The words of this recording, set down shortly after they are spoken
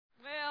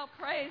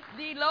Praise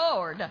the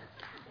Lord.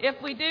 If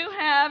we do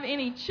have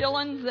any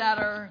children that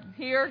are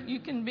here, you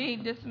can be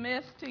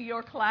dismissed to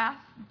your class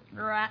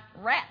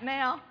right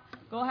now.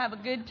 Go have a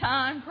good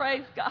time.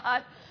 Praise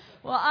God.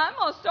 Well, I'm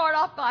going to start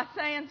off by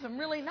saying some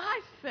really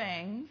nice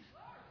things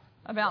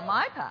about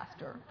my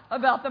pastor,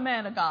 about the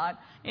man of God.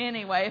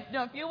 Anyway,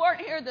 if you weren't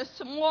here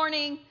this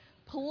morning,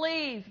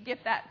 please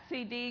get that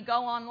CD,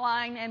 go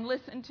online and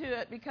listen to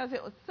it, because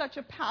it was such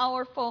a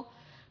powerful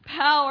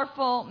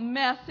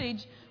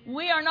message.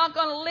 We are not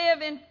going to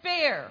live in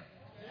fear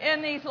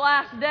in these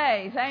last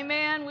days.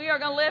 Amen. We are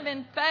going to live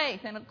in faith.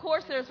 And of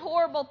course, there's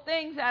horrible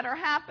things that are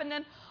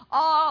happening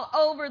all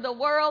over the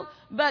world,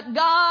 but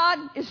God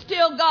is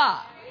still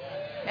God.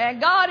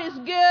 And God is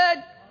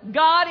good.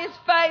 God is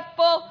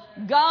faithful.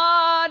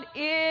 God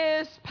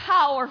is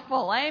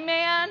powerful.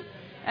 Amen.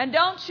 And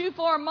don't you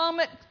for a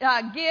moment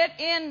get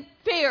in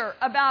fear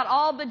about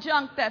all the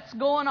junk that's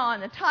going on.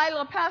 The title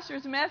of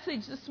Pastor's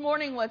message this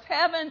morning was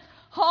Heaven's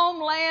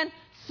Homeland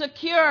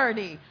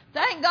Security.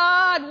 Thank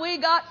God we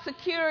got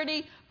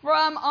security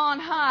from on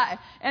high.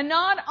 And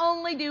not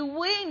only do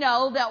we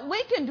know that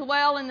we can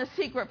dwell in the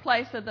secret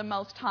place of the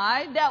Most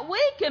High, that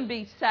we can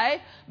be safe,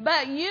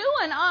 but you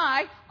and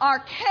I are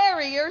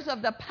carriers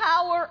of the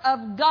power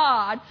of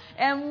God,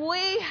 and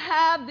we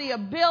have the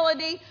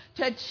ability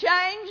to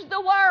change the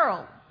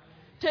world,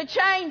 to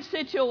change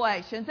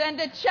situations, and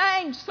to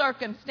change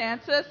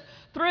circumstances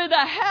through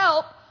the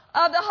help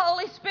of the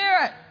Holy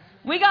Spirit.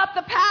 We got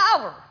the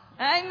power.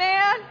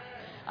 Amen.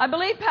 I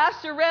believe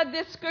Pastor read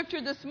this scripture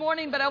this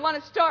morning, but I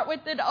want to start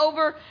with it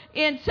over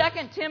in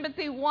 2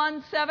 Timothy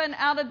 1:7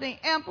 out of the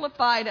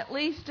Amplified. At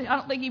least, I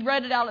don't think he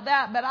read it out of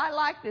that, but I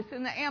like this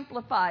in the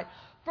Amplified.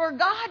 For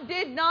God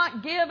did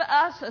not give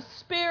us a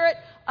spirit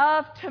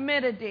of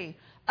timidity,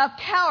 of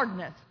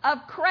cowardice,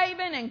 of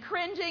craving and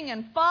cringing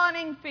and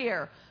fawning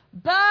fear,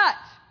 but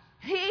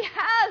He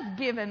has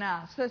given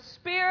us a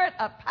spirit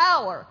of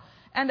power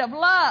and of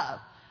love,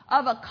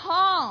 of a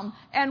calm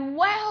and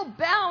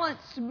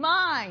well-balanced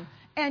mind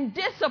and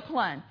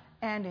discipline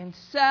and in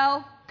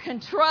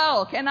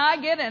self-control. Can I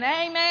get an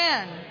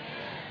amen? Amen?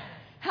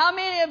 How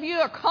many of you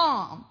are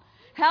calm?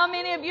 How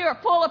many of you are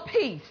full of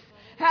peace?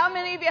 How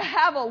many of you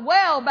have a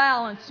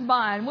well-balanced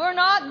mind? We're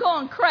not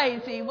going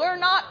crazy. We're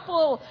not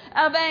full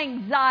of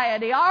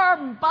anxiety. Our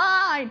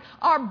mind,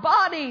 our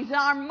bodies,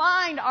 our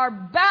mind are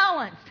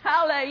balanced.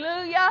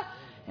 Hallelujah.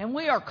 And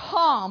we are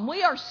calm.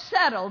 We are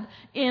settled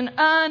in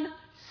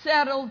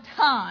unsettled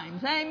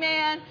times.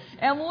 Amen.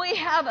 And we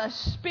have a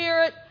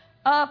spirit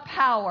of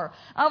power.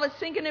 I was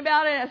thinking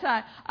about it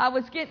as I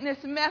was getting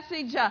this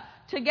message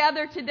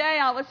together today.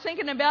 I was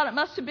thinking about it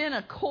must have been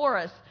a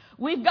chorus.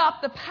 We've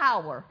got the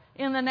power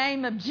in the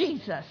name of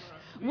Jesus.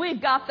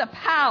 We've got the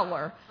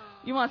power.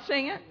 You want to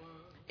sing it?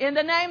 In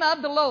the name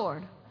of the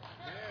Lord.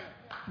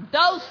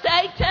 Though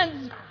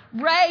Satan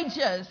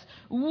rages,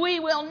 we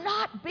will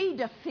not be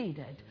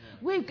defeated.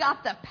 We've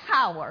got the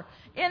power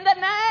in the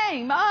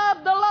name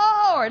of the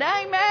Lord.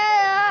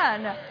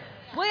 Amen.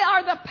 We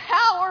are the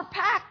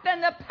power-packed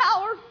and the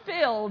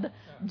power-filled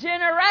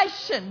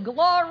generation.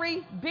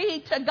 Glory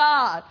be to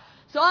God.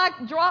 So I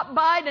dropped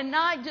by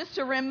tonight just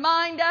to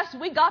remind us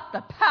we got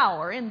the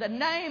power in the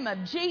name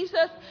of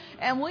Jesus,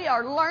 and we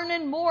are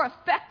learning more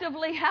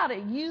effectively how to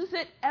use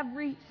it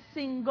every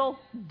single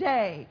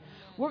day.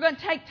 We're going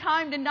to take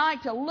time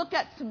tonight to look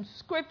at some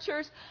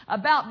scriptures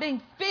about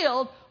being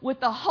filled with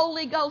the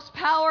Holy Ghost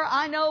power.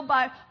 I know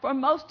for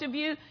most of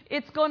you,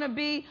 it's going to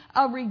be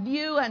a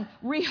review and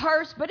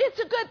rehearse, but it's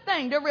a good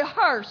thing to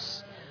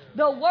rehearse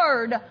the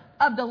Word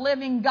of the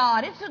living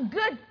God. It's a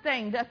good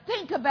thing to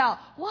think about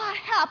what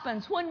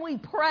happens when we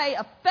pray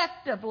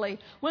effectively,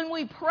 when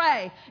we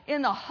pray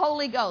in the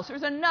Holy Ghost.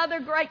 There's another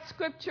great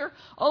scripture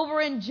over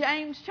in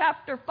James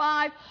chapter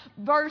 5,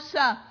 verse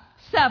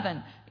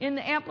 7 in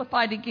the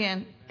Amplified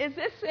again. Is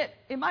this it?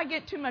 Am I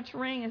getting too much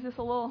ring? Is this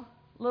a little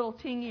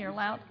tingy or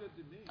loud?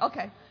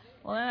 Okay.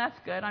 Well, then that's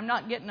good. I'm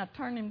not getting a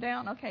turn him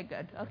down. Okay,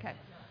 good. Okay.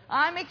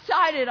 I'm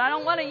excited. I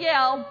don't want to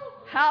yell.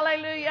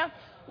 Hallelujah.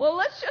 Well,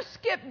 let's just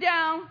skip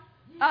down.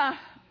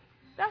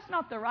 That's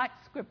not the right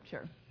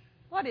scripture.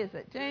 What is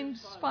it?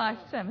 James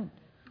 5:7.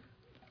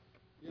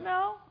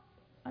 No?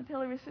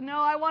 Until he said, no,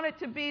 I want it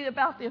to be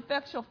about the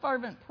effectual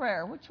fervent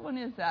prayer. Which one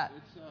is that?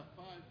 It's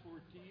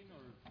 5:14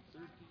 or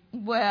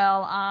 13.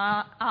 Well,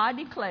 I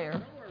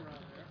declare.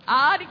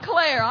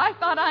 I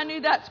thought I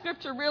knew that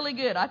scripture really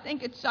good. I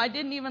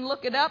didn't even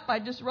look it up. I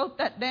just wrote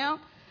that down.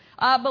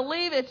 I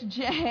believe it's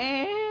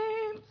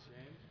James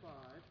 5.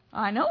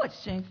 I know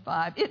it's James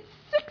 5. It's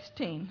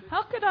 16.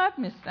 How could I have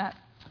missed that?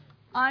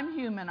 I'm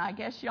human. I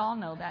guess y'all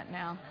know that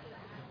now.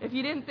 If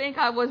you didn't think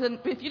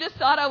if you just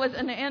thought I was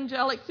an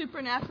angelic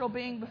supernatural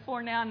being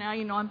before now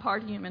you know I'm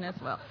part human as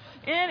well.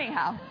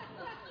 Anyhow.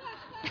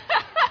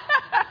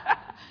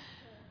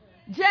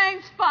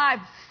 James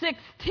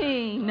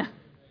 5:16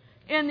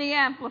 in the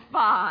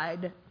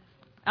Amplified.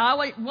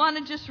 I want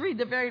to just read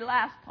the very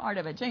last part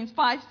of it. James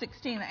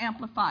 5:16, the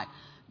Amplified.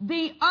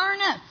 The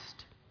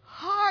earnest,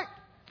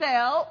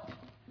 heartfelt,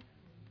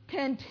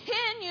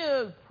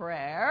 continued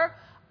prayer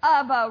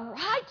of a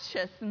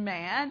righteous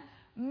man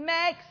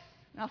makes,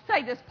 now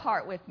say this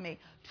part with me,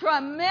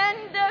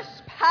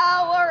 tremendous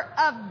power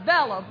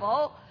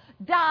available,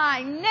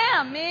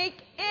 dynamic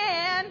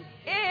in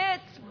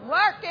its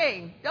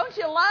working. Don't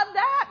you love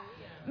that?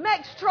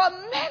 Makes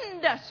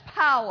tremendous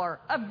power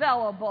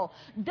available,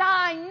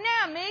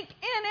 dynamic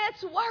in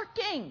its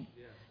working.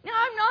 Now,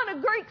 I'm not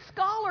a Greek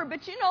scholar,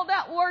 but you know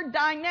that word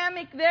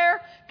dynamic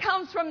there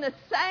comes from the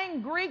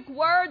same Greek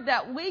word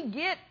that we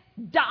get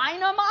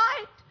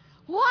dynamite.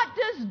 What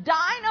does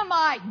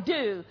dynamite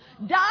do?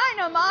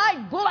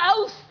 Dynamite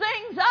blows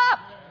things up.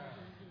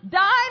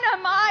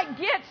 Dynamite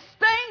gets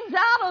things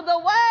out of the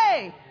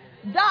way.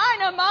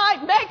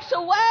 Dynamite makes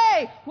a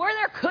way where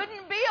there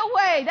couldn't be a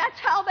way. That's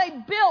how they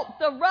built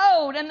the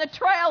road and the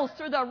trails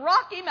through the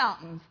Rocky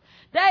Mountains.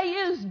 They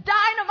used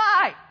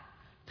dynamite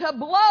to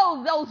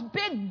blow those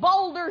big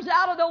boulders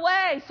out of the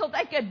way so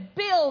they could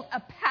build a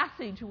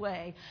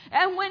passageway.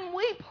 And when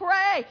we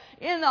pray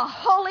in the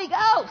Holy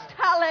Ghost,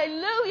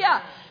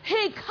 hallelujah,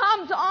 He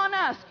comes on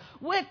us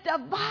with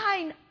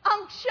divine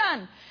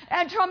unction,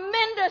 and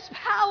tremendous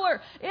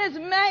power is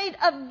made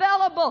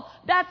available.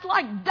 That's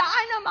like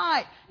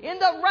dynamite in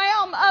the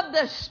realm of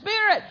the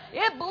Spirit.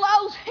 It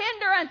blows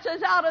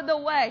hindrances out of the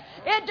way.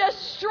 It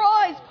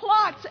destroys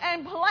plots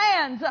and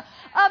plans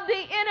of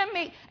the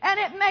enemy, and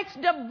it makes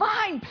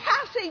divine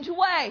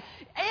passageway,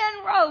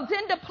 inroads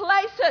into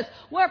places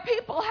where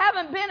people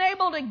haven't been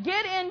able to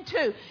get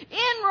into,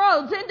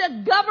 inroads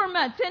into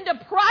governments, into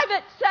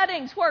private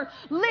settings where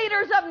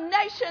leaders of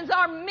nations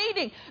are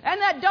meeting,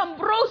 and that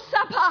Dombrusa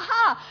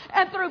Paha,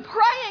 and through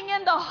praying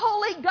in the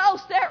Holy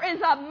Ghost, there is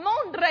a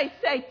mundre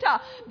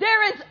seta,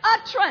 there is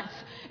utterance,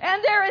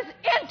 and there is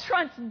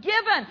entrance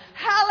given.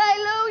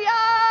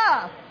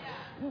 Hallelujah!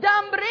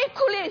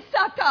 Dambriculi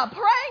sata,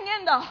 praying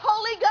in the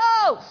Holy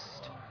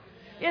Ghost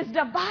is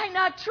divine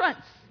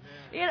utterance.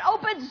 It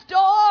opens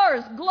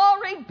doors.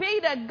 Glory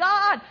be to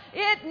God.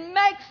 It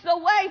makes the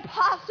way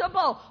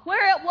possible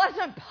where it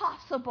wasn't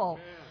possible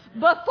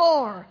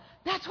before.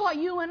 That's what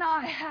you and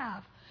I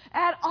have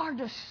at our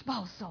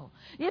disposal.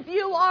 If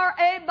you are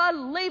a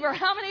believer,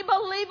 how many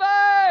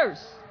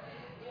believers?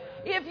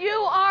 If you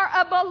are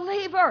a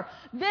believer,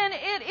 then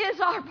it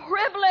is our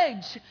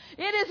privilege.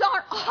 It is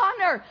our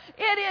honor.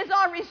 It is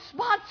our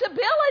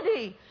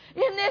responsibility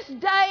in this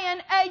day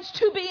and age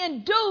to be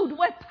endued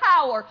with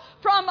power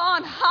from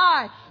on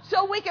high,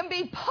 so we can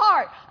be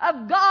part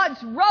of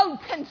God's road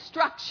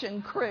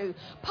construction crew.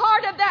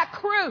 Part of that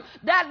crew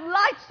that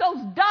lights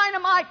those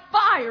dynamite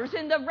fires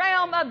in the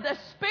realm of the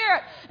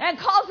Spirit and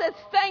causes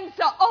things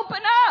to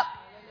open up.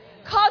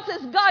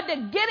 Causes God to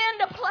get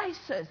into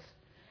places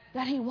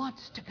that He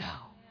wants to go.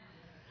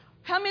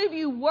 How many of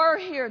you were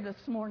here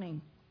this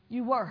morning?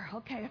 You were.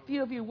 Okay, a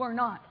few of you were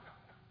not.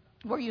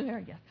 Were you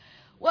here? Yes.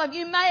 Well,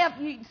 you may have,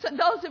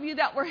 those of you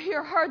that were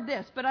here heard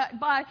this, but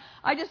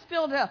I just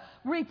feel to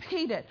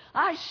repeat it.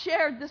 I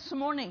shared this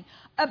morning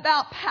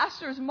about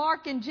Pastors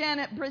Mark and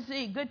Janet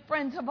Brzee, good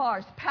friends of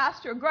ours,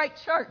 pastor a great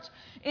church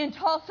in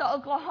Tulsa,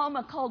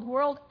 Oklahoma called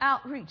World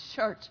Outreach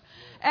Church.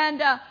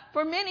 And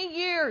for many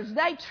years,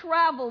 they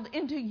traveled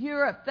into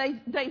Europe.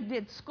 They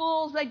did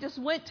schools. They just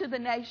went to the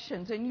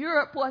nations. And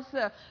Europe was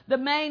the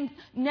main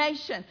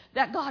nation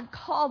that God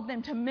called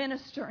them to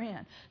minister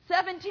in.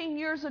 17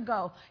 years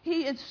ago,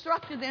 He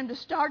instructed them to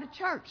start a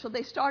church. So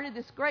they started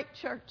this great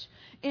church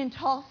in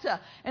Tulsa.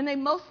 And they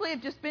mostly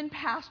have just been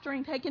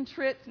pastoring, taking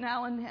trips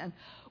now and then.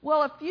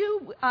 Well,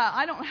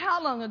 I don't know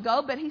how long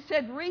ago, but he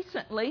said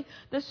recently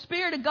the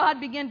Spirit of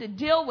God began to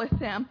deal with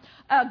them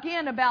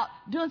again about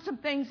doing some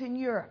things in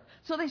Europe.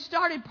 So they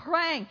started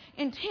praying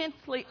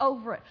intensely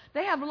over it.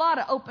 They have a lot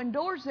of open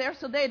doors there,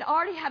 so they had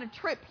already had a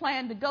trip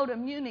planned to go to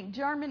Munich,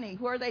 Germany,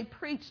 where they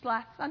preached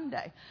last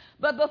Sunday.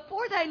 But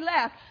before they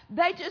left,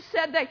 they just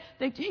said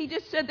he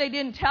just said they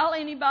didn't tell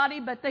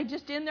anybody, but they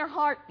just in their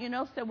heart,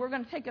 said we're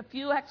going to take a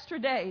few extra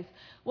days.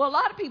 Well, a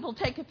lot of people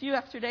take a few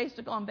extra days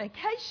to go on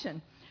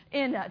vacation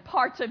in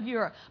parts of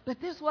Europe.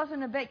 But this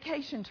wasn't a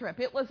vacation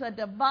trip. It was a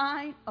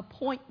divine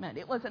appointment.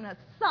 It was an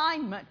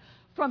assignment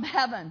from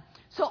heaven.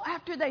 So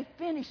after they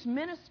finished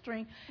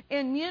ministering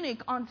in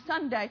Munich on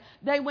Sunday,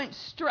 they went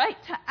straight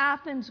to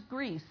Athens,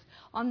 Greece.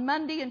 On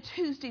Monday and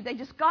Tuesday, they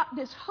just got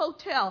this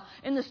hotel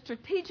in the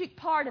strategic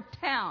part of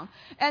town,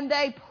 and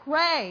they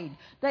prayed.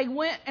 They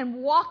went and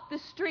walked the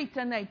streets,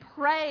 and they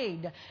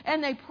prayed,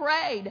 and they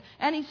prayed.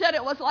 And he said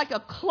it was like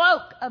a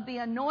cloak of the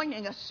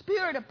anointing. A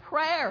spirit of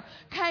prayer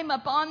came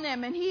upon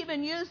them, and he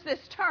even used this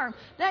term.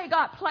 They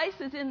got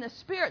places in the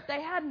Spirit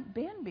they hadn't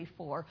been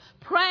before,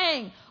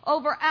 praying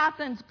over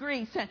Athens,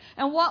 Greece,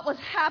 and what was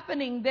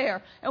happening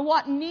there, and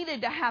what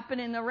needed to happen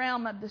in the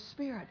realm of the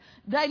Spirit.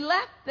 They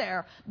left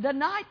there. The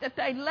night that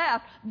they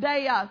left,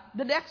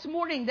 the next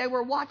morning they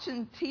were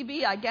watching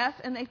TV, I guess,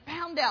 and they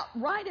found out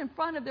right in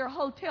front of their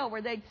hotel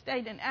where they'd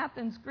stayed in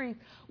Athens, Greece,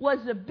 was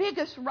the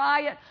biggest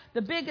riot,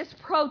 the biggest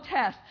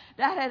protest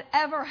that had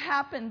ever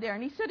happened there.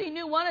 And he said he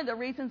knew one of the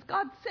reasons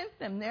God sent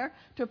them there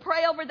to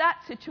pray over that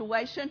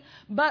situation,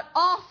 but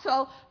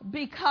also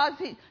because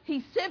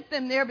he sent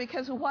them there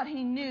because of what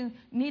he knew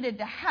needed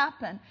to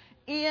happen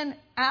in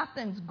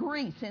Athens,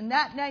 Greece, in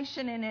that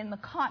nation and in the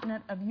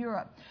continent of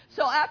Europe.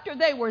 So after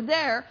they were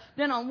there,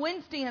 then on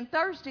Wednesday and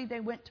Thursday they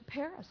went to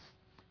Paris.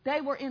 They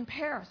were in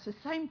Paris, the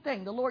same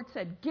thing. The Lord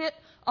said, get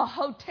a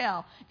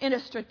hotel in a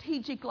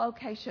strategic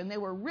location. They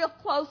were real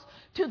close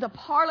to the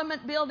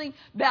Parliament building,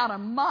 about a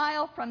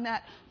mile from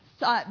that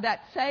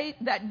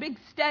big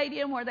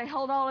stadium where they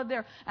hold all of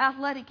their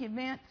athletic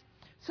events.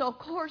 So, of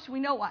course, we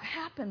know what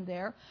happened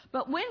there.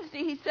 But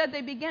Wednesday, he said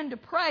they began to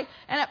pray.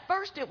 And at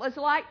first, it was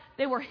like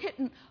they were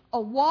hitting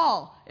a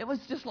wall. It was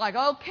just like,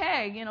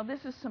 okay,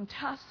 this is some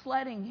tough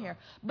sledding here.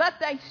 But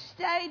they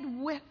stayed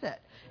with it.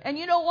 And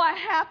you know what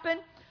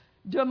happened?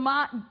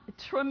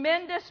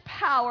 Tremendous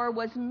power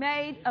was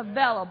made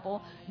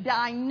available,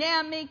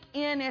 dynamic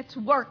in its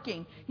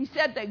working. He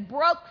said they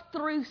broke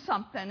through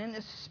something, and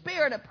the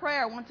spirit of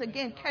prayer once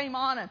again came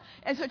on them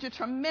in such a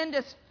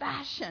tremendous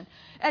fashion.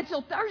 And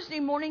so Thursday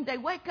morning they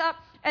wake up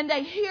and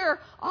they hear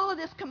all of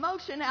this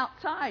commotion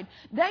outside.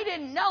 They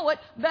didn't know it,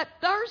 but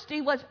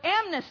Thursday was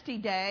Amnesty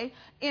Day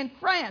in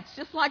France,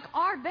 just like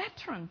our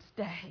Veterans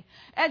Day.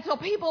 And so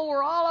people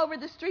were all over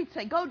the streets.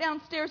 They go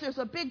downstairs. There's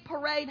a big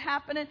parade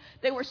happening.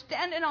 They were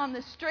standing on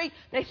the street.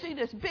 They see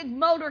this big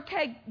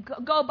motorcade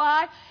go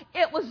by.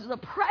 It was the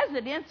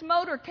president's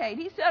motorcade.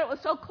 He said it was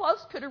so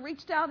close, could have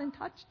reached out and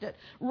touched it.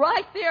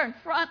 Right there in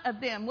front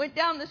of them. Went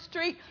down the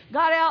street,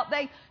 got out.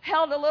 They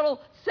held a little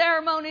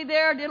ceremony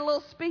there, did a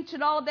little speech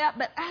and all of that.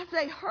 But as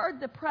they heard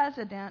the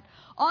president,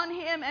 on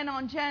him and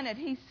on Janet,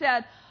 he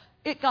said,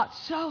 it got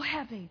so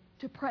heavy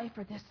to pray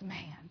for this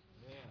man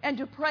and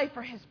to pray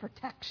for his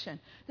protection.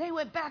 They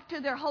went back to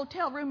their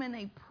hotel room and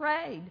they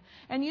prayed.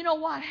 And you know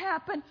what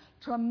happened?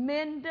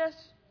 Tremendous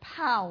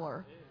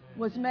power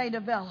was made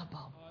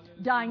available.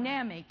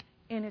 Dynamic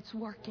in its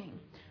working.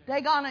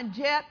 They got on a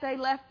jet. They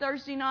left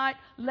Thursday night,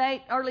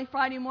 late, early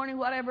Friday morning,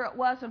 whatever it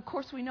was. Of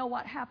course, we know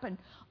what happened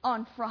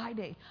on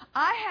Friday.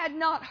 I had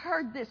not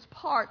heard this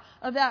part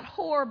of that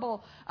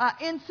horrible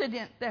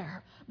incident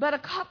there. But a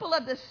couple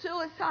of the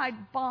suicide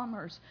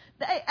bombers,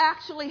 they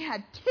actually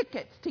had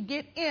tickets to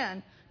get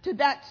in to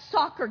that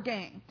soccer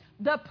game.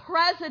 The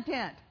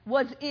president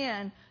was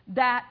in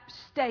that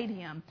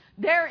stadium.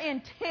 Their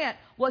intent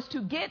was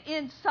to get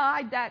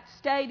inside that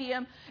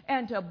stadium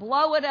and to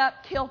blow it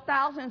up, kill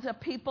thousands of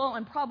people,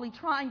 and probably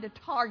trying to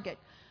target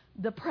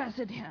the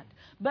president.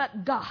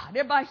 But God.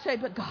 Everybody say,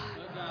 but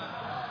God.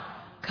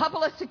 A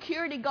couple of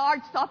security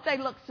guards thought they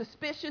looked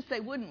suspicious. They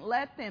wouldn't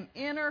let them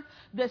enter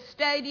the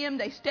stadium.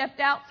 They stepped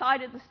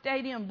outside of the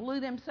stadium, blew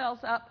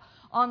themselves up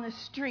on the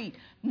street.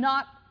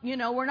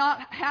 We're not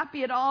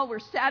happy at all. We're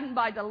saddened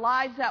by the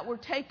lives that were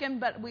taken,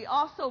 but we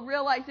also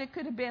realize it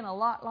could have been a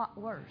lot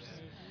worse.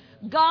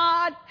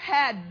 God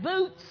had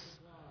boots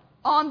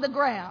on the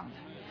ground.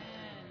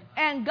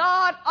 And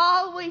God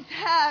always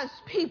has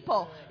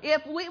people.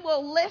 If we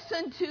will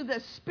listen to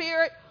the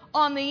Spirit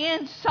on the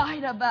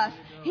inside of us,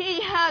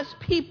 He has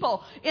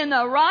people in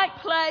the right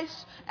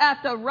place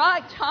at the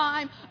right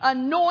time,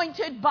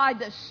 anointed by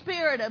the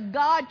Spirit of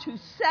God to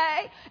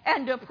say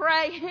and to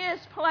pray His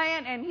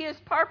plan and His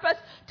purpose,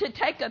 to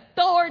take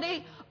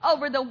authority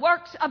over the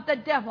works of the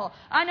devil.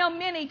 I know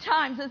many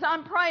times as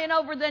I'm praying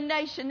over the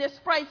nation, this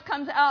phrase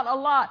comes out a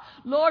lot.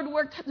 Lord,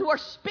 we're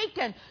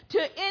speaking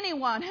to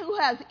anyone who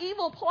has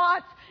evil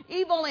plots,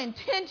 evil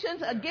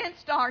intentions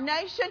against our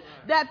nation,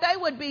 that they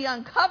would be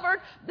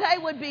uncovered, they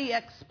would be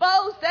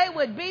exposed, they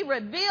would be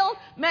revealed.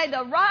 May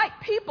the right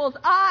people's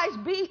eyes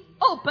be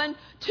open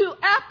to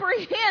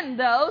apprehend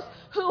those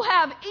who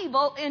have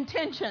evil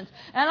intentions.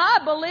 And I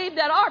believe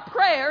that our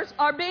prayers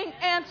are being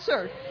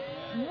answered.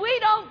 We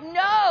don't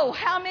know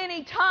how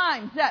many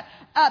times that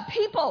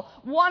people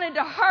wanted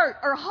to hurt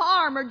or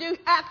harm or do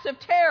acts of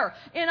terror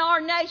in our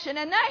nation,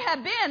 and they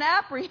have been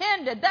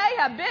apprehended, they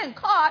have been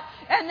caught,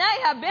 and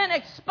they have been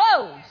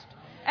exposed.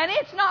 And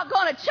it's not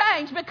going to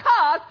change,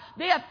 because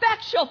the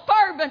effectual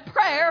fervent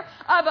prayer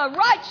of a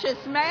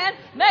righteous man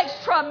makes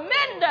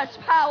tremendous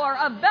power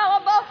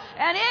available,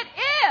 and it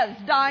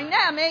is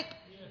dynamic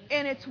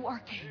in its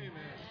working.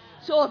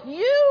 So if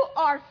you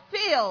are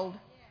filled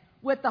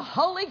with the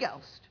Holy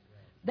Ghost,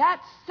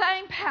 that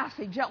same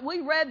passage that we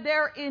read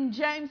there in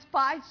James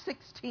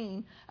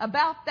 5:16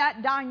 about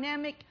that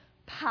dynamic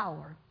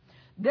power,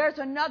 there's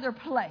another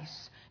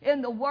place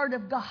in the Word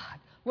of God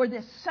where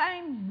this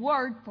same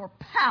word for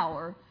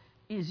power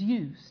is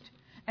used.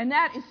 And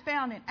that is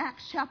found in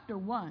Acts chapter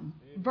 1,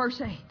 verse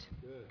 8.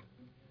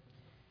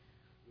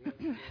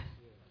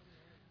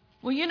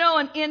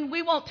 Well, and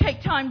we won't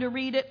take time to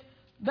read it,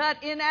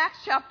 but in Acts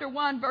chapter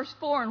 1, verse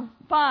 4 and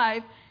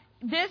 5,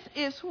 this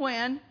is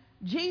when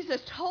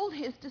Jesus told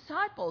His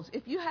disciples,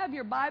 if you have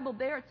your Bible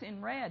there, it's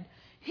in red.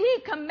 He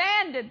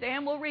commanded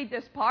them, we'll read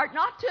this part,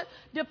 not to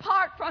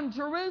depart from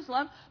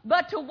Jerusalem,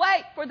 but to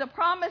wait for the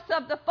promise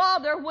of the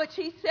Father, which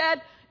He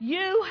said,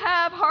 you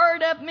have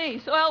heard of me.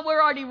 So,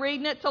 we're already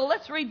reading it, so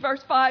let's read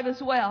verse 5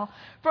 as well.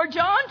 For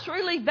John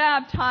truly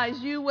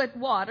baptized you with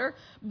water,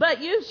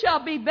 but you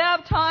shall be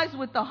baptized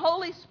with the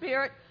Holy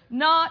Spirit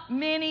not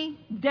many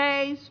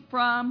days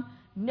from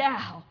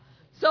now.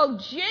 So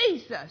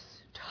Jesus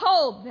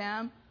told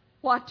them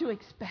what to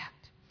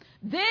expect.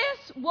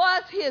 This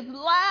was his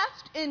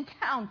last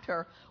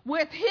encounter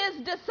with his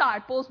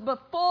disciples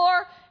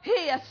before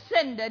he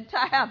ascended to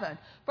heaven.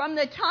 From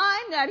the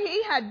time that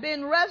he had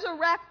been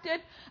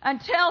resurrected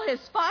until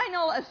his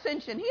final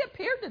ascension, he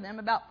appeared to them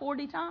about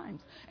 40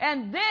 times.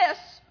 And this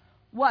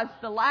was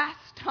the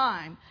last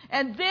time.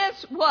 And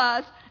this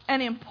was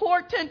an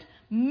important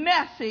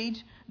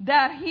message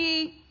that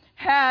he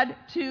had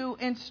to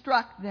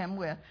instruct them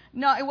with.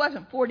 No, it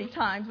wasn't 40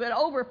 times, but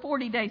over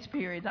 40 days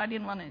periods. I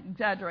didn't want to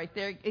exaggerate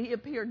there. He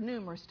appeared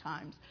numerous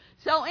times.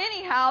 So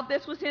anyhow,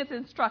 this was his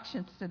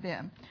instructions to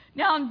them.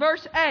 Now in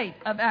verse 8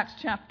 of Acts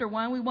chapter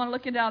 1, we want to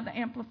look at it out of the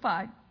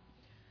Amplified.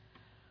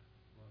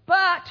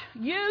 But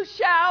you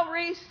shall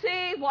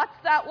receive, what's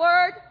that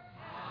word?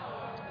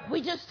 Power.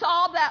 We just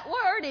saw that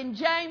word in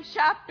James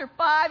chapter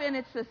 5, and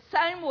it's the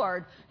same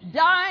word.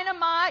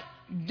 Dynamite,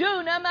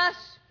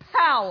 dunamis,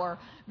 power.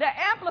 The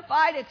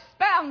Amplified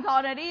expounds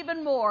on it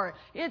even more.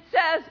 It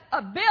says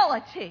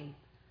ability,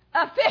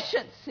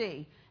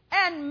 efficiency,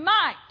 and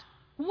might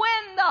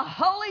when the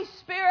Holy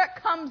Spirit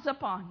comes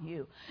upon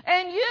you.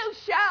 And you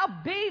shall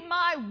be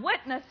my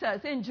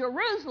witnesses in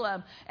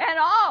Jerusalem and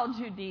all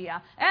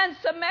Judea and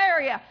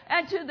Samaria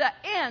and to the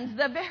ends,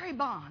 the very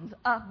bonds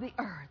of the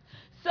earth.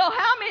 So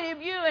how many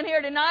of you in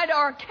here tonight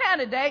are a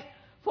candidate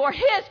for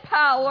His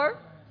power,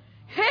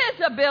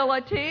 His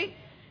ability,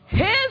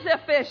 His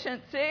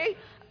efficiency,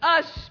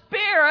 a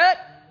spirit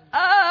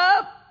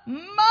of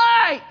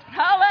might?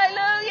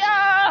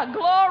 Hallelujah!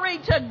 Glory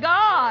to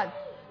God.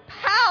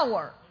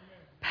 Power.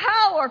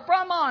 Power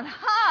from on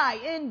high,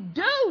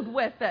 endued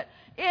with it,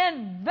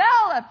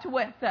 enveloped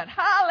with it.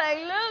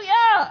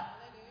 Hallelujah!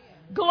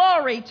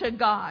 Glory to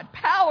God.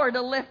 Power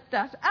to lift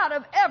us out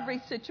of every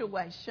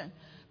situation.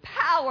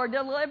 Power to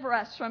deliver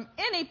us from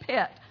any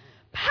pit.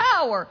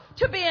 Power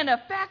to be an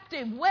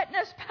effective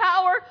witness.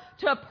 Power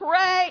to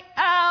pray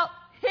out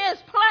His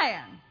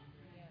plan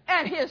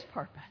and His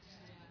purpose.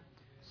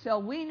 So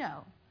we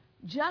know,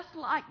 just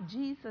like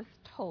Jesus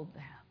told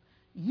them,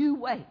 you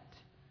wait.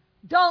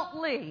 Don't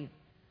leave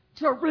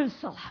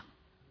Jerusalem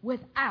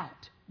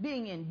without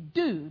being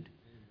endued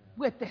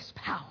with this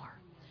power.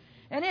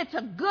 And it's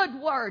a good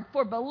word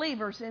for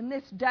believers in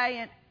this day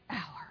and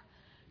hour.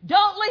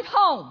 Don't leave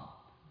home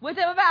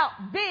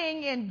without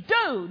being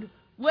endued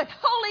with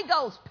Holy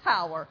Ghost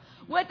power,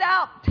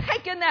 without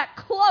taking that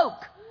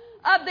cloak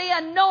of the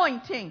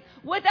anointing,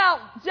 without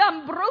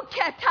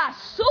zambruketa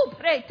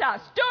supreta,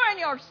 stirring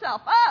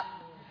yourself up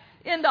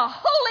in the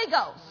Holy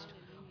Ghost,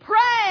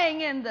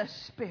 praying in the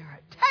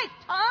Spirit. Take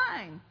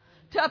time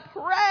to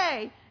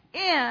pray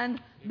in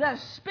the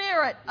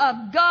Spirit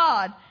of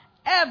God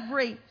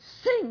every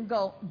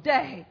single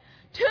day.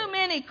 Too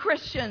many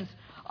Christians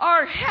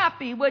are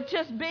happy with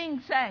just being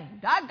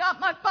saved. I got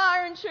my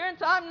fire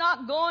insurance, I'm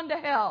not going to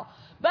hell.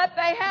 But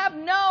they have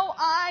no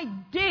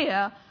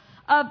idea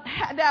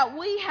that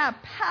we have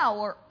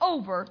power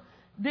over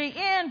the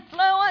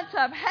influence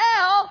of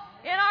hell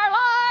in our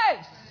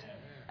lives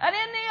and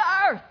in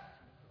the earth.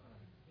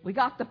 We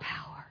got the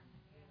power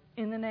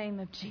in the name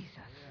of Jesus.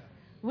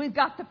 We've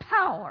got the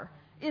power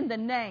in the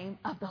name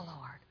of the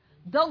Lord.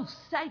 Though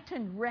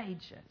Satan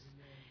rages,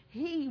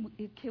 he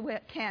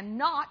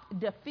cannot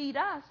defeat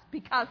us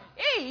because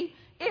he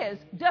is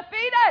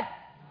defeated.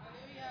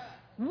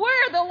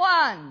 We're the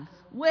ones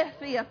with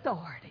the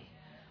authority.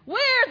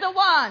 We're the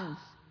ones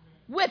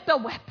with the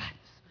weapons.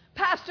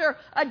 Pastor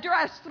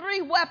addressed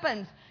 3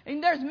 weapons,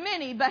 and there's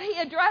many, but he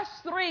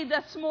addressed 3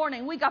 this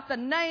morning. We got the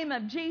name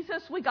of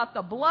Jesus, we got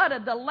the blood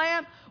of the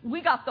Lamb,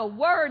 we got the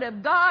Word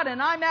of God,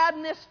 and I'm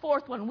adding this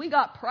 4th one. We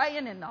got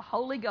praying in the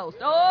Holy Ghost.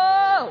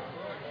 Oh,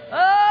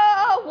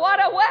 what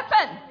a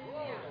weapon!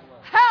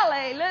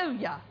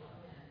 Hallelujah!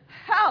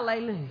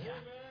 Hallelujah!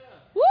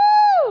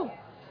 Woo!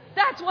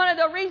 That's one of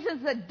the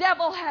reasons the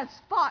devil has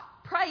fought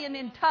praying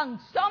in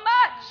tongues so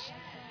much.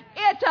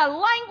 It's a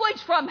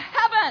language from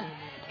heaven.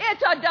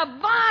 It's a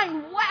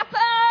divine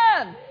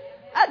weapon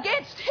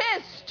against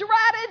his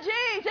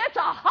strategies. It's a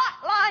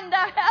hotline to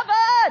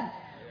heaven.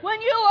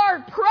 When you are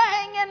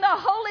praying in the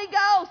Holy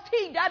Ghost,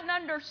 he doesn't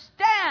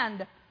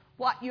understand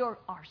what you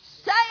are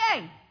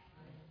saying.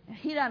 And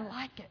he doesn't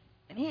like it.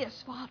 And he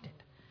has fought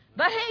it.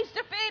 But he's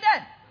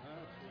defeated.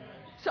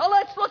 So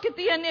let's look at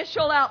the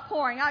initial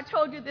outpouring. I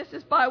told you this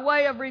is by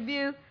way of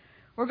review.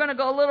 We're going to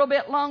go a little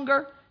bit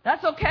longer.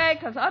 That's okay,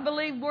 because I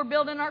believe we're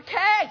building our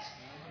case.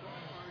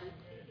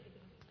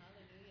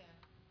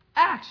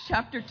 Acts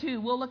chapter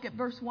 2. We'll look at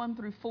verse 1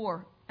 through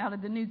 4 out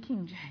of the New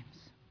King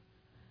James.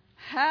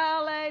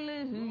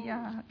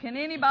 Hallelujah. Can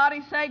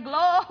anybody say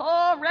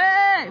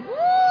glory?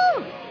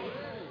 Woo!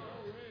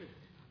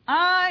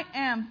 I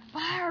am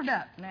fired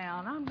up now,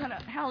 and I'm going to,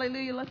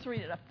 hallelujah, let's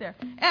read it up there.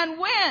 And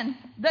when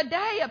the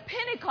day of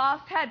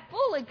Pentecost had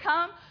fully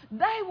come,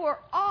 they were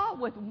all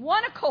with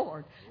one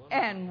accord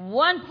and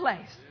one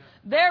place.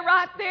 There,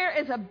 right there,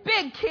 is a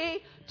big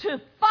key to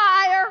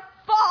fire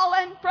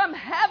falling from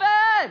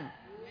heaven.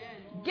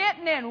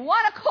 Getting in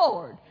one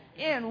accord,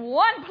 in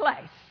one place.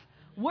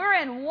 We're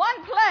in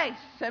one place,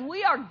 and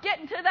we are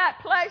getting to that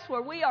place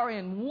where we are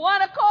in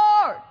one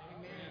accord.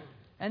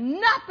 and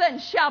nothing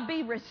shall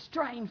be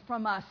restrained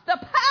from us. The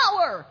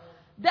power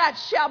that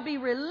shall be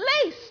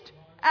released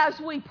as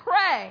we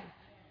pray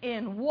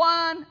in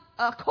one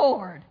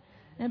accord.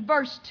 In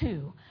verse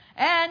 2,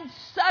 and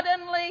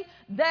suddenly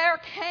there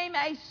came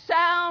a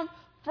sound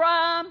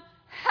from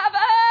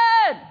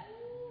heaven.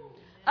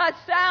 A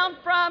sound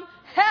from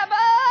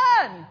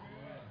heaven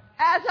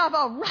as of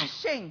a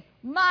rushing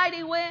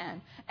mighty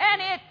wind.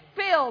 And it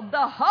filled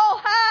the whole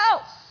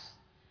house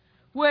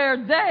where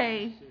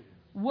they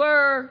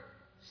were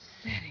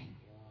sitting.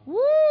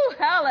 Woo!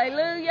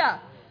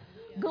 Hallelujah!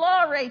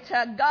 Glory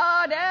to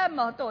God.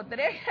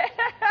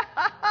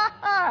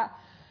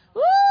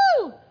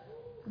 Woo!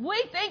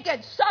 We think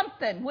it's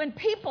something when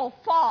people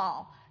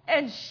fall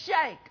and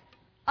shake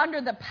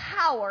under the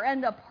power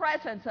and the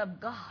presence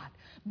of God.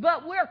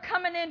 But we're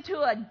coming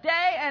into a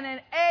day and an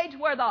age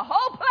where the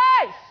whole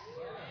place,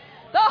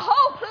 the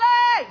whole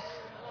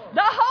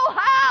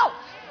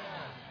house,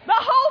 the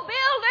whole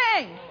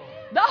building,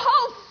 the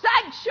whole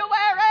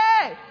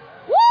sanctuary,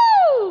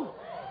 woo,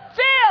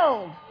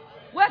 filled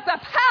with the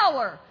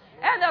power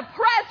and the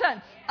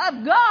presence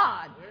of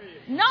God.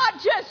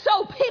 Not just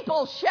so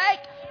people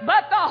shake,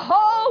 but the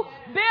whole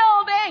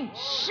building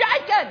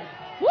shaken.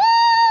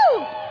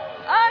 Woo!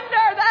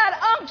 Under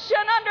that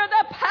unction, under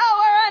the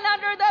power, and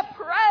under the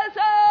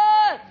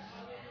presence.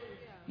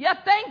 You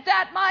think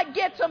that might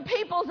get some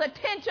people's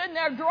attention?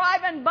 They're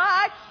driving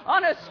by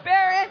on a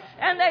Spirit,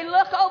 and they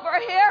look over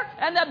here,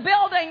 and the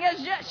building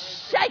is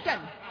just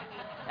shaking.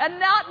 And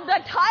not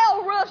the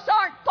tile roofs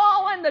aren't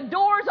falling, the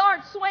doors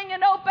aren't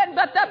swinging open,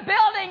 but the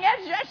building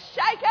is just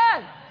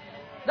shaking.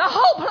 The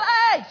whole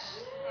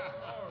place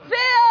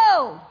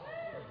filled.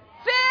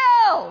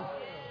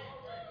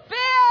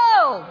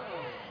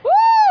 Woo!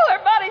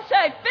 Everybody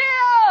say,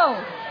 fill.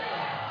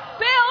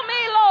 Fill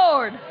me,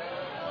 Lord.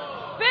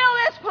 Fill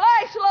this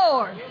place,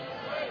 Lord,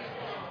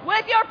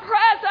 with your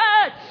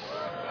presence,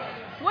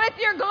 with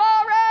your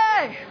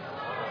glory.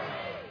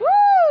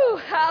 Woo!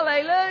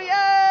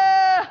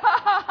 Hallelujah.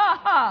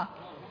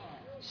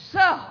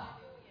 So,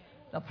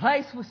 the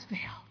place was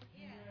filled.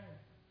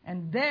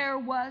 And there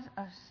was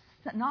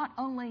not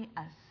only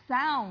a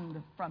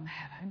sound from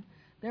heaven,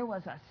 there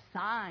was a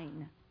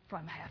sign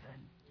from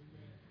heaven.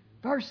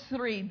 Verse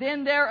 3,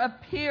 then there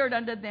appeared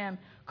unto them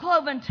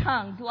cloven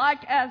tongues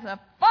like as of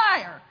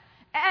fire,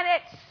 and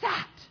it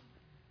sat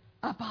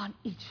upon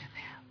each of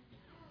them.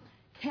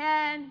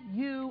 Can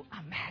you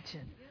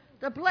imagine?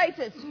 The place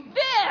is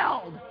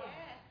filled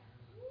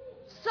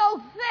so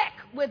thick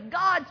with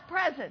God's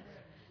presence.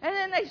 And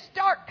then they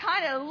start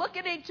kind of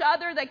looking at each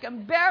other. They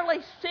can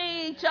barely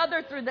see each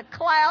other through the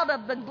cloud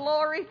of the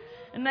glory.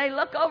 And they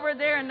look over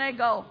there and they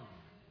go,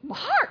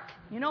 Mark.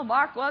 You know,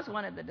 Mark was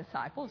one of the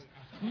disciples.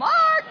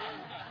 Mark,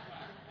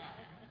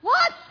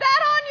 what's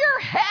that on your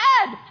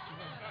head?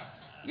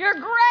 Your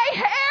gray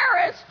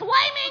hair is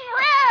flaming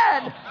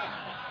red.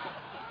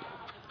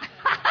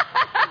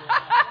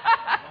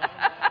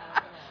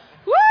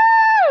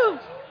 Woo!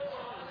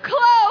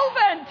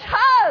 Cloven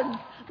tongues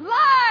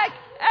like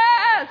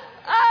as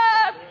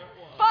of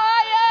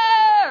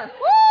fire.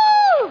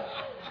 Woo!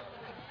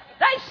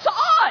 They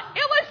saw it.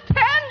 It was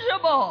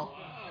tangible.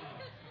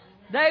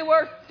 They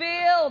were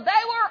filled.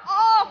 They were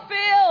all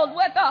filled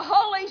with the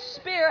Holy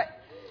Spirit.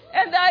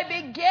 And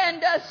they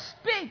began to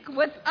speak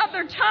with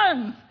other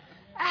tongues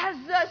as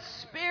the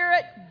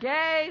Spirit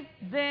gave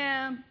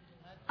them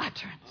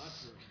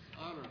utterance.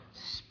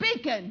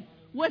 Speaking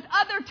with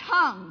other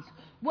tongues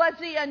was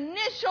the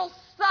initial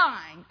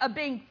sign of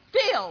being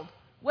filled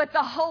with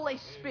the Holy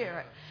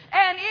Spirit.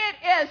 And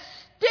it is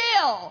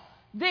still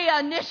the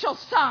initial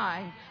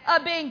sign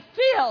of being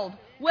filled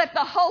with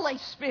the Holy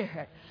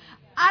Spirit.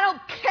 I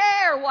don't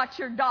care what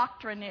your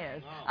doctrine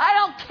is. I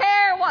don't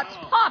care what's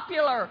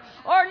popular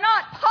or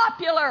not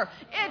popular.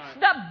 It's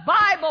the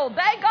Bible.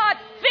 They got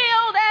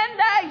filled and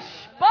they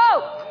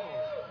spoke.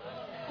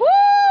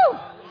 Woo!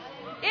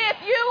 If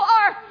you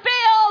are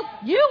filled,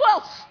 you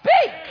will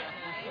speak.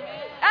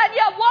 And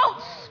you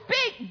won't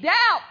speak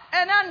doubt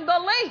and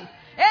unbelief.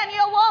 And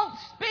you won't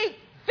speak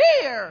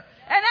fear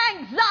and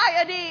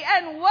anxiety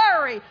and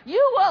worry.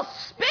 You will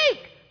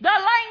speak the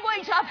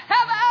language of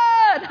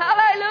heaven.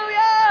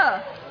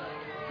 Hallelujah.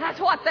 That's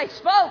what they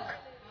spoke.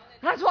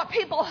 That's what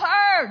people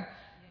heard.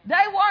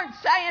 They weren't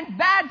saying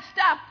bad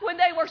stuff when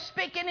they were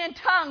speaking in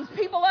tongues.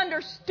 People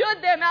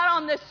understood them out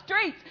on the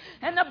streets.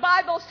 And the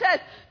Bible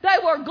says they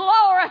were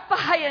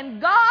glorifying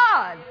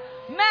God,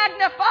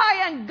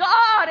 magnifying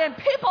God. And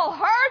people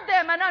heard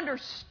them and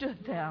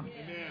understood them.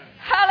 Amen.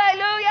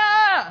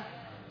 Hallelujah.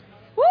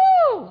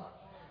 Woo!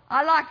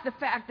 I like the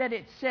fact that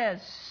it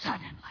says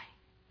suddenly.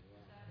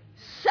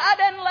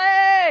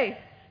 Suddenly,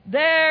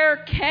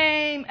 there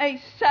came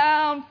a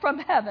sound from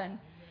heaven.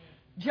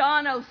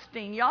 John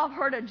Osteen, y'all have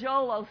heard of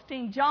Joel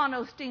Osteen. John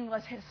Osteen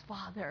was his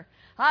father.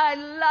 I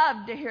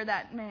love to hear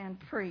that man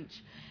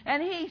preach.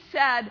 And he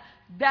said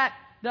that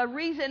the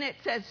reason it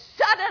says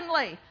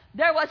suddenly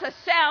there was a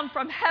sound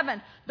from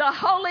heaven, the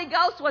Holy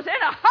Ghost was in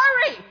a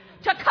hurry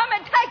to come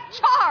and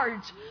take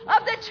charge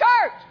of the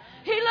church.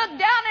 He looked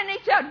down and he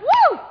said,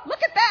 woo,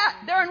 look at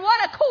that. They're in one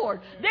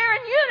accord. They're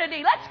in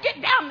unity. Let's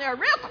get down there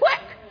real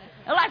quick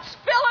and let's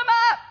fill them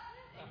up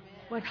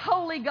with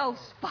Holy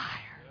Ghost fire.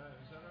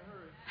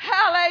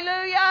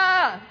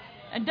 Hallelujah.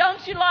 And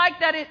don't you like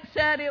that it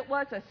said it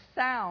was a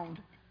sound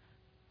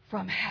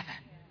from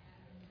heaven?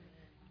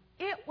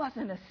 It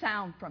wasn't a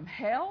sound from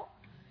hell.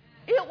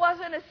 It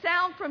wasn't a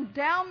sound from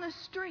down the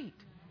street.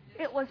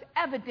 It was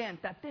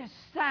evident that this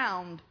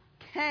sound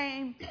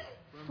came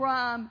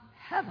from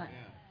heaven.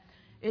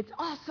 It's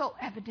also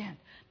evident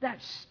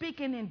that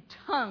speaking in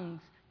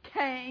tongues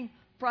came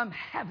from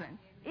heaven.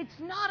 It's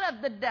not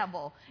of the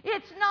devil.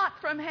 It's not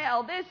from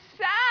hell. This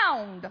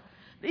sound,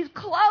 these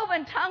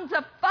cloven tongues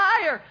of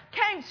fire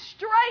came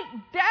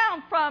straight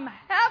down from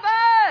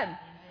heaven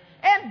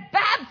and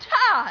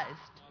baptized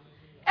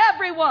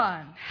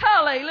everyone.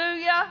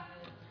 Hallelujah.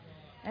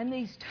 And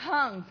these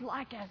tongues,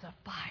 like as a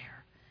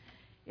fire,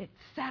 it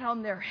sat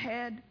on their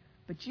head,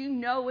 but you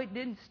know it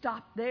didn't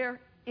stop there.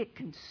 It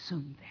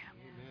consumed them.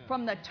 Amen.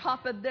 From the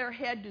top of their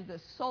head to the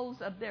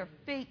soles of their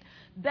feet,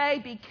 they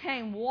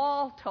became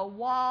wall to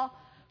wall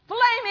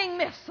flaming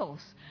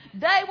missiles.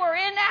 They were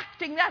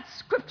enacting that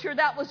scripture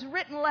that was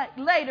written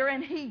later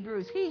in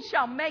Hebrews. He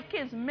shall make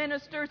his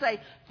ministers a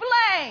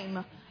flame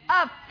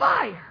of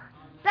fire.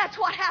 That's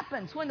what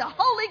happens when the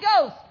Holy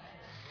Ghost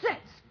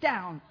sits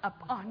down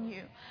upon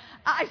you.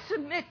 I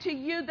submit to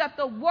you that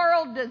the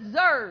world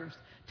deserves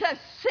to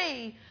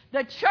see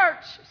the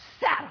church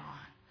sat on.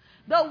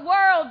 The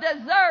world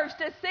deserves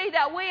to see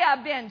that we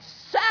have been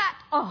sat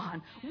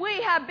on.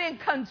 We have been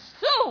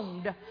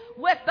consumed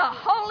with the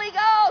Holy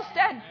Ghost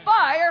and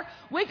fire.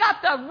 We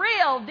got the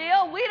real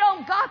deal. We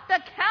don't got the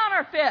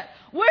counterfeit.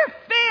 We're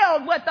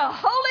filled with the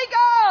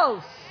Holy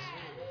Ghost.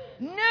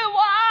 New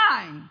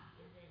wine.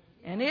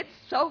 And it's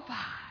so fine.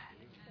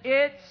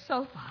 It's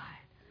so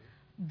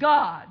fine.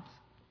 God's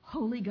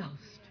Holy Ghost.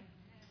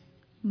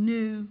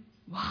 New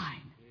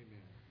wine.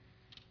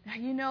 Now,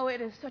 you know,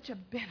 it is such a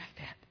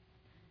benefit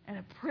and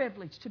a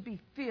privilege to be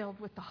filled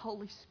with the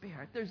Holy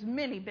Spirit. There's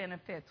many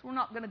benefits. We're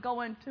not going to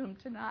go into them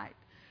tonight.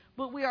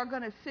 But we are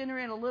going to center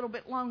in a little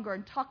bit longer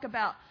and talk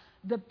about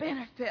the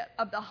benefit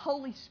of the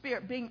Holy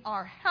Spirit being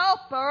our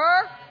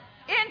helper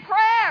in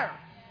prayer.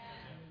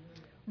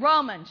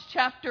 Romans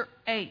chapter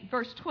 8,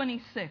 verse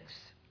 26.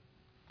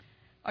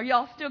 Are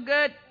y'all still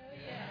good?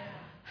 Yeah.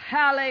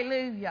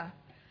 Hallelujah.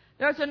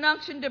 There's an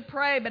unction to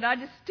pray, but I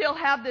just still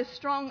have this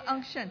strong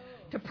unction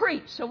to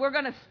preach. So we're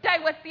going to stay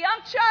with the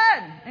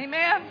unction.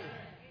 Amen.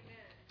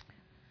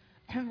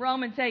 In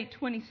Romans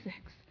 8:26.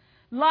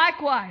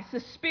 Likewise, the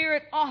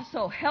Spirit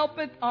also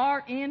helpeth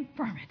our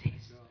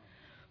infirmities.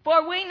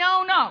 For we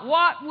know not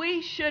what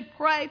we should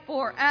pray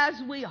for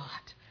as we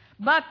ought.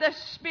 But the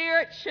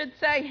Spirit should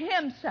say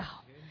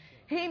himself.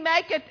 He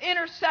maketh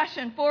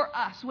intercession for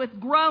us with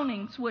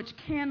groanings which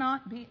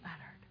cannot be uttered.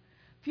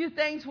 Few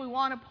things we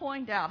want to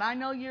point out. I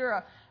know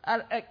you're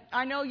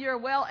a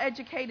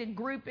well-educated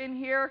group in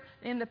here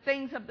in the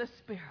things of the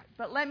Spirit.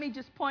 But let me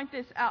just point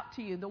this out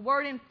to you. The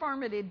word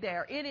infirmity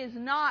there, it is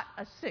not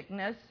a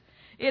sickness.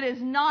 It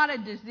is not a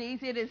disease.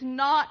 It is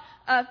not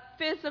a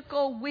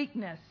physical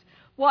weakness.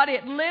 What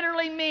it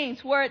literally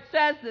means, where it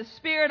says the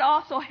Spirit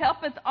also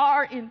helpeth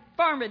our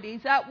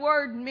infirmities, that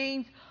word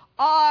means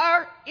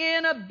our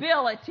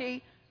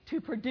inability to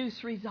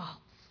produce results.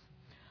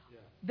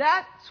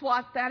 That's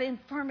what that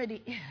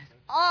infirmity is.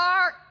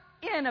 Our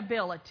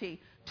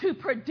inability to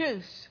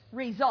produce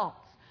results.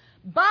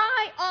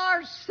 By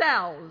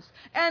ourselves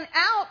and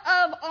out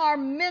of our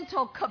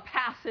mental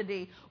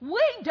capacity,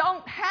 we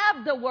don't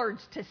have the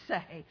words to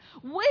say.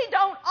 We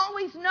don't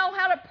always know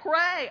how to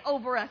pray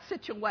over a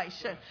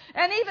situation.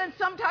 And even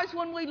sometimes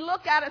when we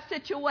look at a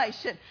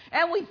situation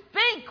and we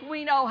think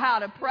we know how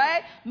to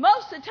pray,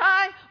 most of the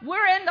time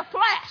we're in the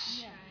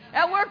flesh.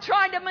 And we're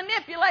trying to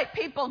manipulate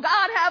people.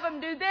 God, have them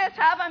do this,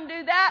 have them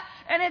do that.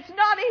 And it's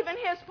not even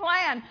his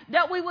plan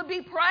that we would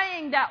be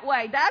praying that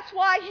way. That's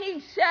why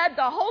he said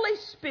the Holy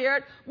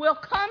Spirit will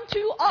come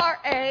to our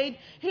aid.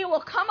 He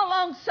will come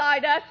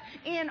alongside us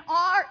in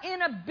our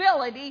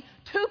inability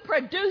to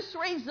produce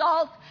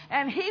results.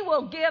 And he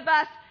will give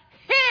us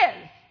his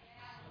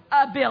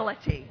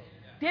ability.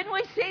 Didn't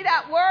we see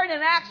that word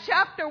in Acts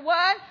chapter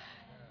 1?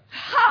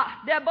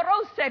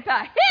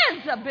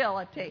 His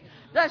ability.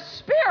 The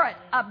Spirit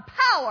of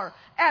power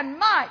and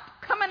might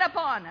coming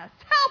upon us,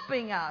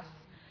 helping us,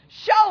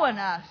 showing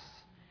us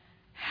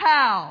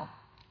how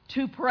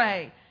to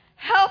pray.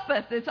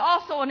 Helpeth is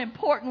also an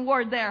important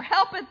word there.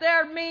 Helpeth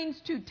there means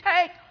to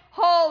take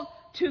hold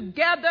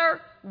together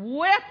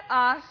with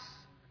us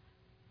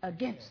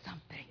against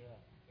something.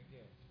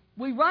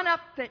 We run up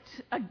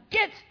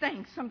against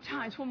things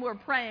sometimes when we're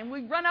praying.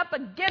 We run up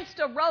against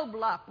a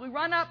roadblock. We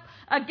run up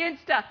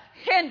against a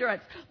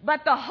hindrance.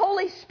 But the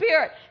Holy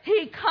Spirit,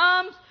 he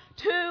comes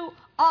to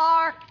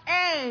our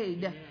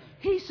aid.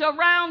 He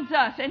surrounds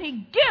us and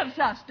he gives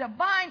us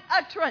divine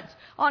utterance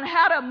on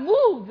how to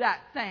move that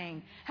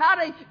thing, how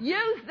to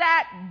use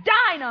that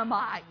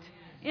dynamite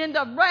in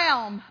the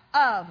realm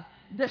of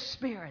the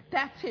Spirit.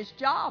 That's his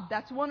job.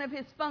 That's one of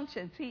his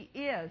functions. He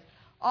is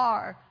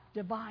our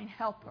divine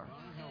helper.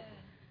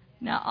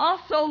 Now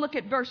also look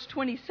at verse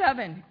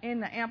 27 in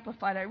the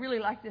Amplified. I really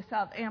like this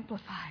out of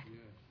Amplified.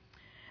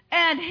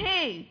 And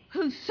he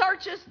who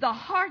searches the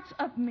hearts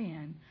of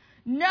men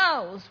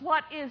knows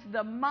what is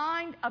the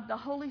mind of the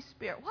Holy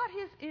Spirit, what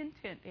his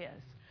intent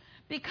is.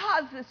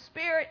 Because the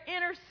Spirit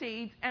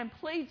intercedes and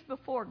pleads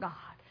before God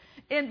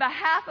in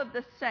behalf of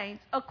the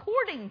saints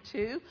according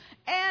to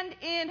and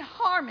in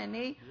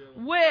harmony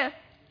with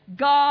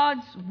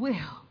God's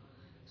will.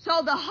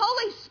 So the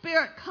Holy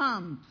Spirit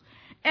comes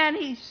and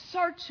he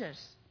searches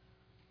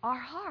our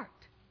heart.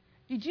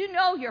 Did you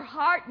know your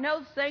heart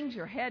knows things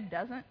your head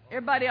doesn't?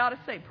 Everybody ought to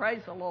say,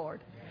 praise the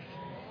Lord.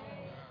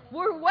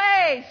 We're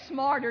way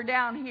smarter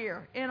down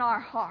here in our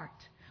heart.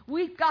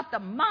 We've got the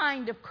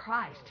mind of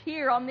Christ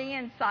here on the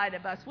inside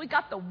of us. We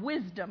got the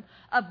wisdom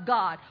of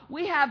God.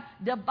 We have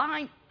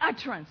divine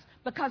utterance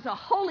because the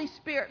Holy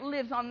Spirit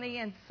lives on the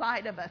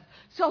inside of us.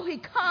 So he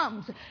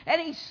comes and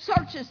he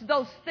searches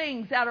those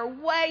things that are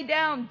way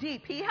down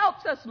deep. He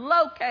helps us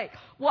locate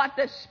what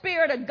the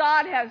Spirit of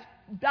God has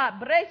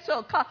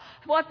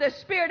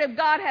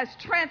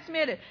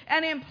transmitted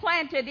and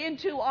implanted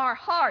into our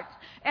hearts.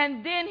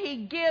 And then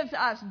he gives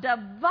us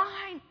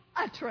divine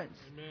utterance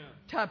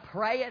to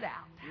pray it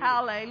out.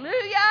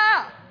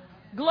 Hallelujah!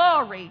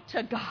 Glory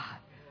to God.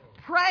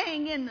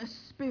 Praying in the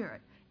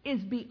Spirit is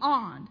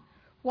beyond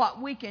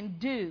what we can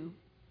do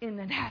in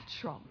the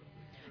natural.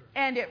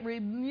 And it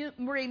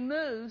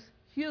removes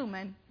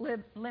human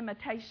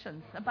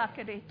limitations.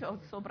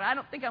 I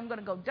don't think I'm going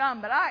to go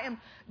dumb, but I am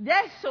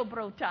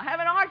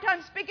having a hard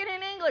time speaking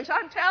in English.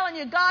 I'm telling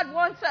you, God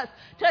wants us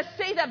to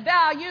see the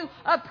value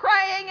of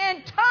praying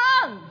in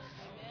tongues.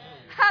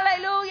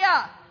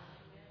 Hallelujah.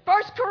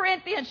 1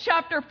 Corinthians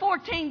chapter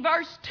 14,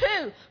 verse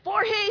 2.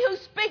 For he who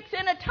speaks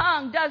in a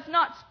tongue does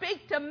not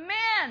speak to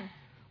men.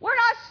 We're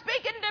not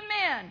speaking to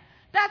men.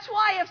 That's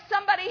why if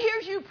somebody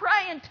hears you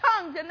pray in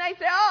tongues and they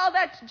say, oh,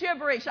 that's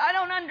gibberish, I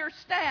don't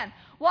understand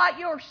what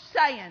you're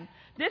saying.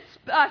 This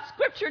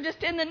scripture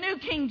just in the New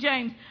King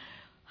James,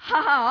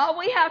 all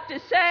we have to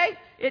say,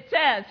 it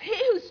says, he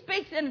who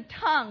speaks in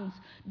tongues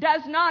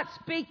does not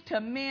speak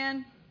to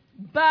men,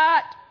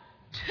 but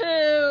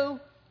to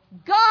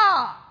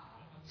God.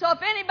 So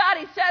if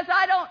anybody says,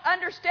 I don't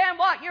understand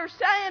what you're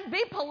saying,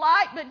 be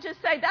polite, but just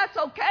say, that's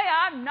okay,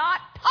 I'm not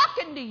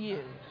talking to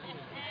you.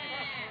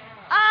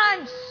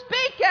 I'm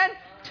speaking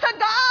to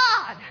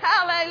God.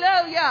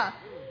 Hallelujah.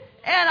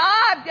 And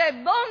as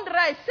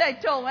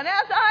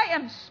I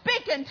am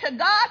speaking to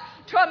God,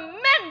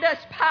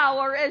 tremendous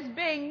power is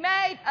being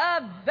made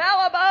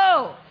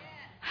available.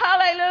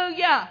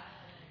 Hallelujah.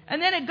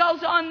 And then it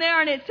goes on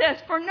there and it says,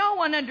 for no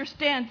one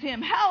understands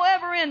him.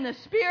 However, in the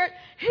Spirit,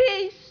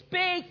 he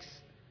speaks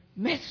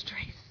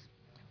mysteries.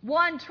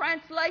 One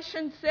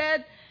translation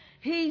said,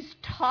 he's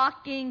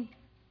talking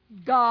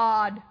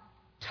God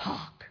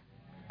talk.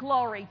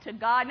 Glory to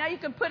God. Now you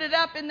can put it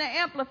up in the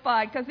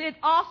Amplified because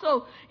it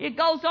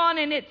goes on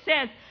and it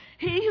says,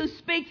 he who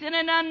speaks in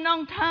an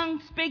unknown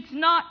tongue speaks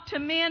not to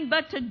men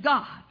but to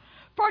God.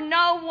 For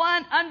no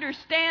one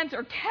understands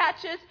or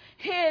catches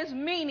his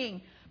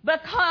meaning,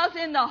 because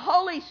in the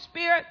Holy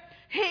Spirit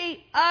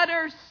he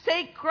utters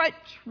secret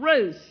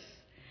truths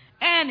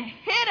and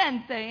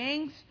hidden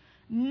things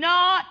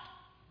not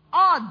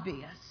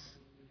obvious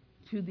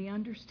to the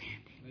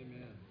understanding.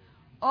 Amen.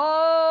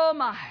 Oh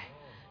my.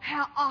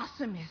 How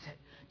awesome is it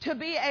to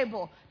be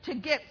able to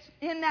get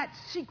in that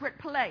secret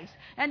place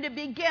and to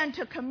begin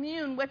to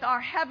commune with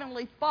our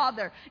Heavenly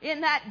Father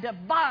in that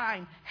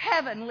divine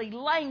heavenly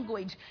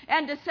language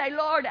and to say,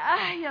 Lord,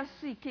 I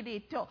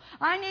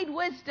need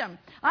wisdom.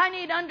 I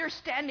need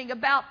understanding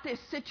about this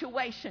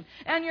situation.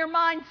 And your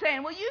mind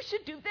saying, well, you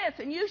should do this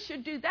and you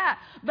should do that.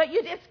 But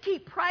you just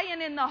keep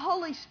praying in the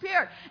Holy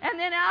Spirit, and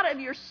then out of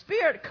your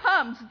spirit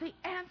comes the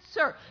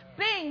answer.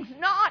 Things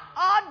not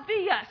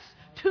obvious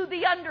to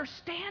the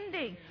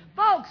understanding.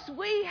 Folks,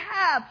 we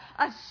have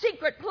a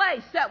secret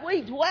place that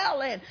we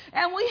dwell in,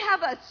 and we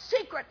have a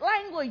secret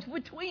language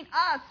between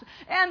us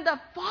and the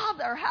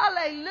Father.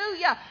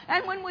 Hallelujah.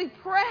 And when we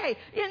pray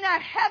in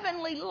that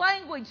heavenly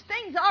language,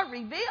 things are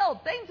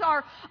revealed, things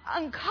are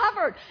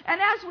uncovered. And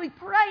as we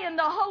pray in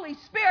the Holy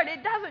Spirit,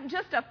 it doesn't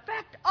just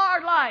affect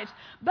our lives,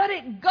 but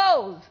it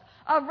goes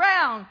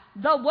around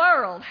the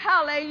world.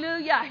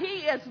 Hallelujah.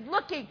 He is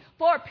looking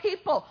for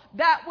people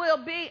that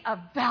will be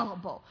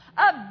available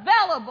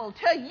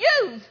to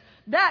use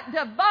that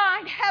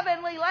divine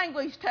heavenly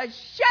language to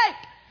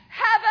shake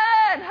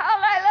heaven.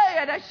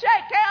 Hallelujah. To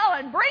shake hell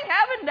and bring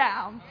heaven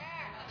down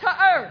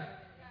to earth.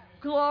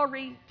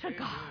 Glory to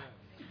God.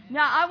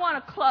 Now I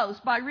want to close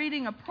by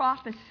reading a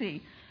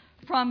prophecy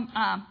from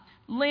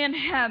Lynn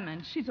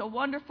Hammond. She's a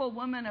wonderful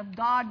woman of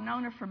God,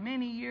 known her for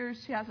many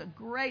years. She has a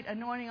great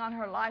anointing on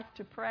her life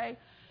to pray.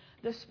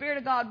 The Spirit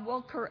of God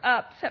woke her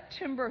up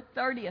September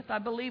 30th, I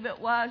believe it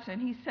was,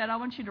 and he said, I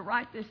want you to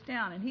write this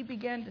down. And he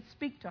began to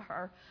speak to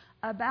her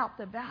about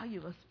the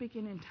value of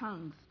speaking in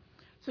tongues.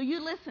 So you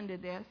listen to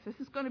this. This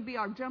is going to be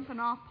our jumping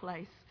off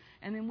place,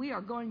 and then we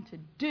are going to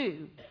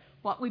do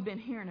what we've been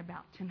hearing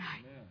about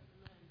tonight. Amen.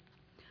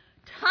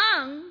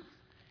 Tongues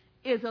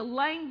is the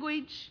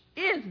language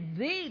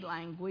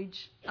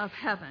of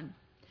heaven.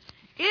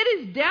 It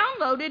is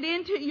downloaded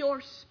into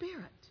your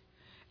spirit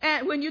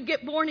and when you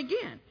get born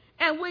again.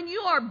 And when you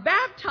are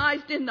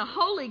baptized in the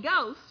Holy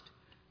Ghost,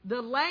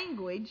 the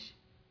language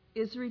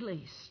is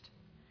released.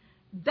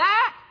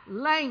 That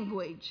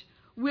language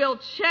will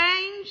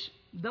change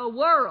the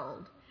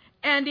world,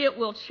 and it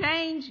will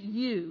change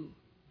you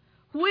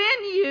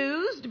when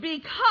used,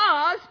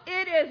 because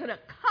it is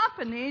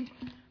accompanied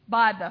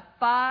by the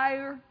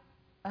fire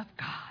of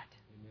God.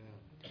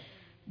 Amen.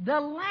 The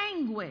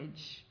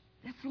language,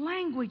 this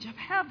language of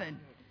heaven,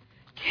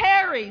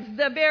 carries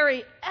the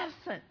very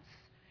essence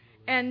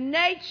and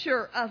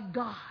nature of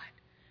God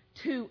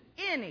to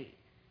any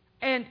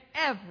and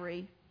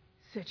every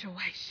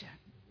situation.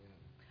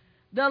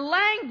 The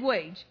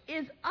language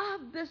is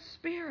of the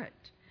Spirit,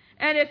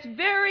 and it's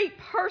very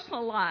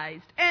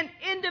personalized and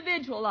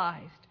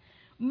individualized,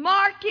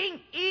 marking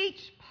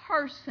each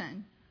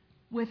person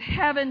with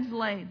heaven's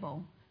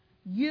label.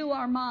 You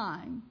are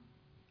mine,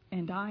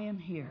 and I am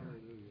here.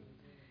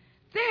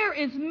 There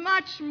is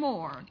much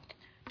more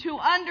to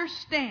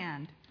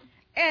understand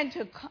and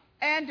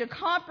to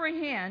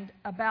comprehend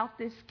about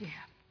this gift.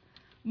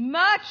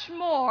 Much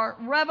more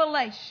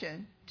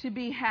revelation to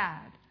be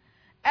had.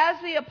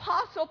 As the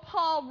Apostle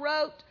Paul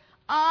wrote,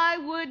 I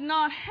would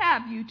not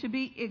have you to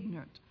be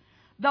ignorant.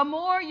 The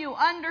more you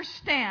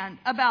understand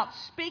about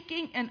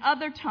speaking in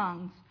other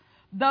tongues,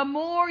 the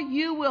more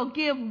you will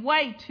give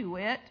way to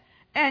it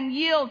and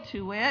yield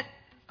to it,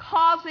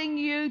 causing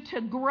you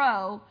to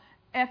grow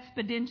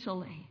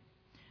exponentially.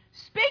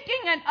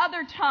 Speaking in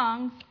other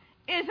tongues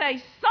is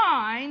a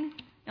sign,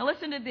 now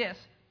listen to this,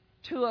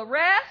 to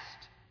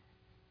arrest,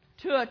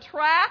 to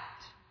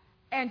attract,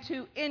 and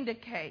to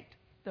indicate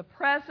the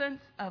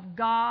presence of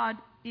God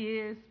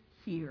is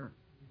here.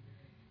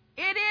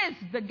 It is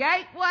the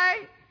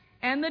gateway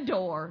and the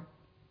door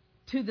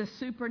to the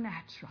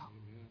supernatural.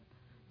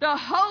 The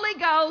Holy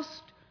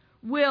Ghost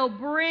will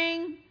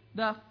bring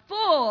the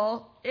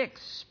full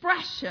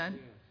expression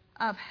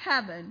of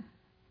heaven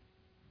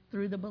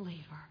through the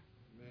believer.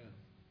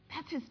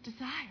 That's his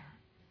desire.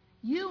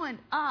 You and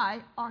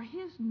I are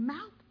his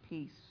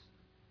mouthpiece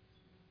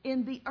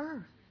in the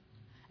earth.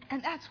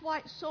 And that's why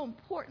it's so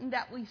important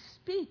that we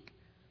speak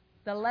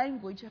the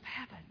language of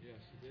heaven.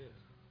 Yes, it is.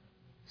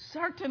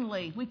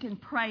 Certainly, we can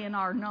pray in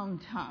our known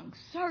tongues.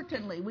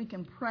 Certainly, we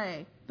can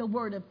pray the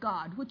Word of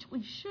God, which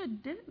we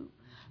should do.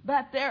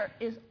 But there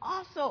is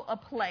also a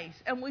place,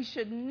 and we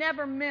should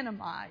never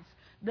minimize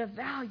the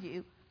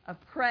value of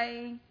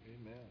praying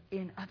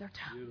in other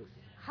tongues.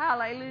 Beautiful.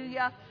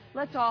 Hallelujah.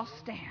 Let's all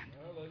stand.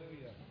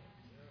 Hallelujah.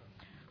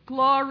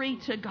 Glory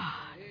to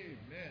God.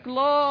 Amen.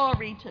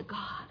 Glory to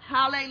God.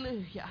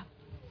 Hallelujah.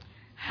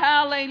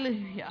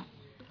 Hallelujah.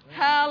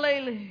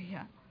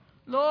 Hallelujah.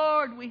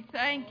 Lord, we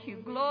thank you.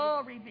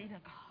 Glory be to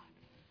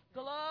God.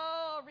 Glory.